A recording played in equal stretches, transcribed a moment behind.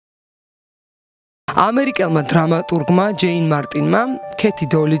ამერიკელმა დრამატურგმა ჯეინ მარტინმა ქეთი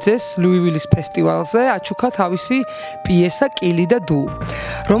დოლიძეს ლუივილის ფესტივალზე აჩუქა თავისი პიესა კილი და დუ,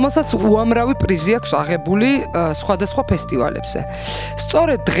 რომელსაც უამრავი პრიზი აქვს აღებული სხვადასხვა ფესტივალებზე.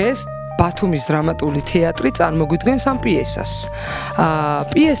 სწორედ დღეს ბათუმის დრამატული თეატრი წარმოგვიდგენს ამ პიესას.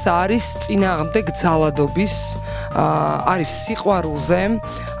 პიესა არის წინააღმდეგ ძალადობის, არის სიყვარულზე,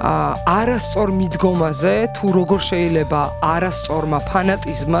 არასწორ მიდგომაზე, თუ როგორ შეიძლება არასწორმა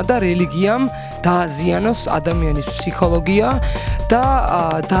ფანატიზმმა და რელიგიამ დააზიანოს ადამიანის ფსიქოლოგია და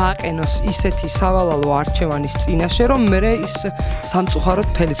დააყენოს ისეთი სავალალო არჩევანის წინაშე, რომ მერე ის სამწუხაროდ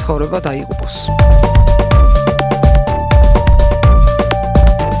მთელი ცხოვრება დაიღუპოს.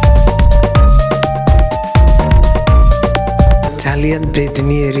 ძალიან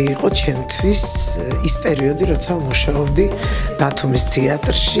ბედნიერი იყო ჩემთვის ის პერიოდი, როცა მუშაობდი ბათუმის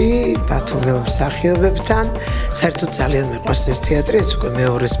თეატრში, ბათუმელ მსახიობებთან. საერთოდ ძალიან მიყვარს ეს თეატრი, ეს უკვე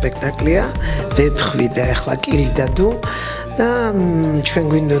მეორე სპექტაკლია, ვეფხვი და ახლა კილი და დუ. და ჩვენ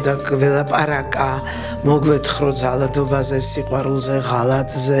გვინდოდა ველაპარაკა, მოგვეთხრო ძალადობაზე, სიყვარულზე,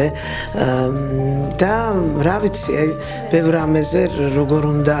 ღალატზე და რა ვიცი, ბევრ რამეზე როგორ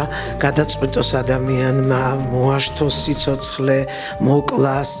უნდა გადაწყვიტოს ადამიანმა, მოაშთოს სიცოცხლე,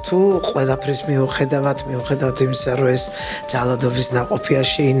 მოკლას, თუ ყველაფრის მიუხედავად იმისა, რომ ეს ძალადობის ნაყოფია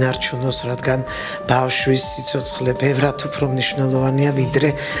შეინარჩუნოს, რადგან ბავშვის სიცოცხლე ბევრად უფრო მნიშვნელოვანია, ვიდრე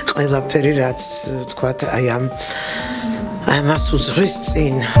ყველაფერი, რაც თქვათ, აი ამას უძღვის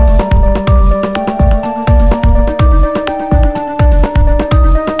წინ.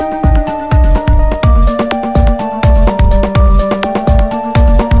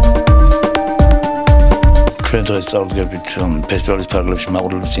 ჩვენ დღეს წავდგებით ფესტივალის ფარგლებში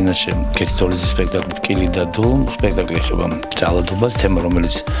მაყურებლის წინაშე ქეთი დოლიძის სპექტაკლით კილი და დუ. სპექტაკლი ეხება ძალადობას, თემა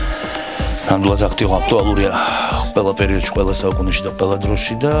რომელიც ნამდვილად აქტუალურია ყველა პერიოდში, ყველა საუკუნეში და ყველა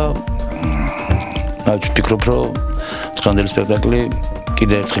დროში და ვფიქრობ, რომ დღევანდელი სპექტაკლი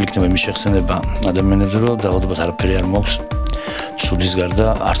კიდევ ერთხელ იქნება იმის შეხსენება ადამიანებზე, რომ ძალადობას არაფერი არ მოაქვს ცუდის გარდა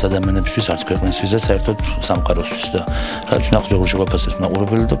არც ადამიანებისთვის, არც ქვეყნისთვის და საერთოდ სამყაროსთვის და რაც ნახოთ როგორ შეგვაფასებს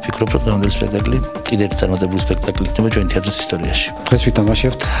მაყურებელი და ვფიქრობ, რომ დღევანდელი სპექტაკლი კიდევ ერთი წარმატებული სპექტაკლი იქნება ჩვენი თეატრის ისტორიაში. დღეს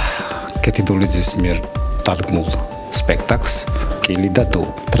ვითამაშებთ ქეთი დოლიძის მიერ დადგმულ სპექტაკლს კილი და დუ.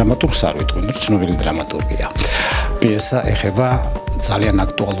 დრამატურგს არ ვიტყვი, რომ ცნობილი დრამატურგია. პიესა ეხება ძალიან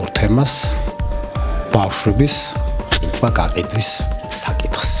აქტუალურ თემას, ბავშვების ყიდვა-გაყიდვის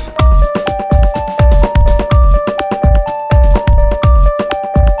საკითხს.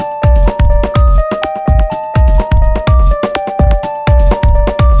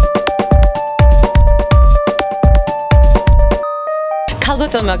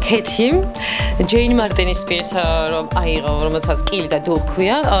 ალბათმა ქეთიმ ჯეინ მარტინის პიესა რომ აიღო, რომელსაც კილი და დუ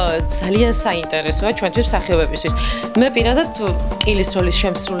ჰქვია, ძალიან საინტერესოა ჩვენთვის მსახიობებისთვის. მე პირადად კილის როლის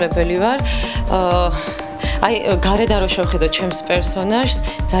შემსრულებელი ვარ. აი გარედან რო შევხედო ჩემს პერსონაჟს,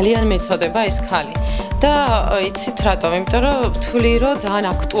 ძალიან მეწოდება ეს ქალი. და იცით რატომ? იმიტომ რომ ვთვლი, რომ ძალიან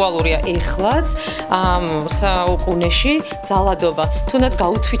აქტუალურია ეხლაც ამ საუკუნეში ძალადობა. თუნდაც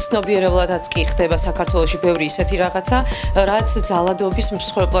გაუთვითცნობიერებლადაც კი ხდება საქართველოში ბევრი ისეთი რაღაცა, რაც ძალადობის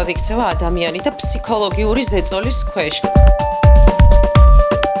მსხვერპლად იქცევა ადამიანი და ფსიქოლოგიური ზეწოლის ქვეშ.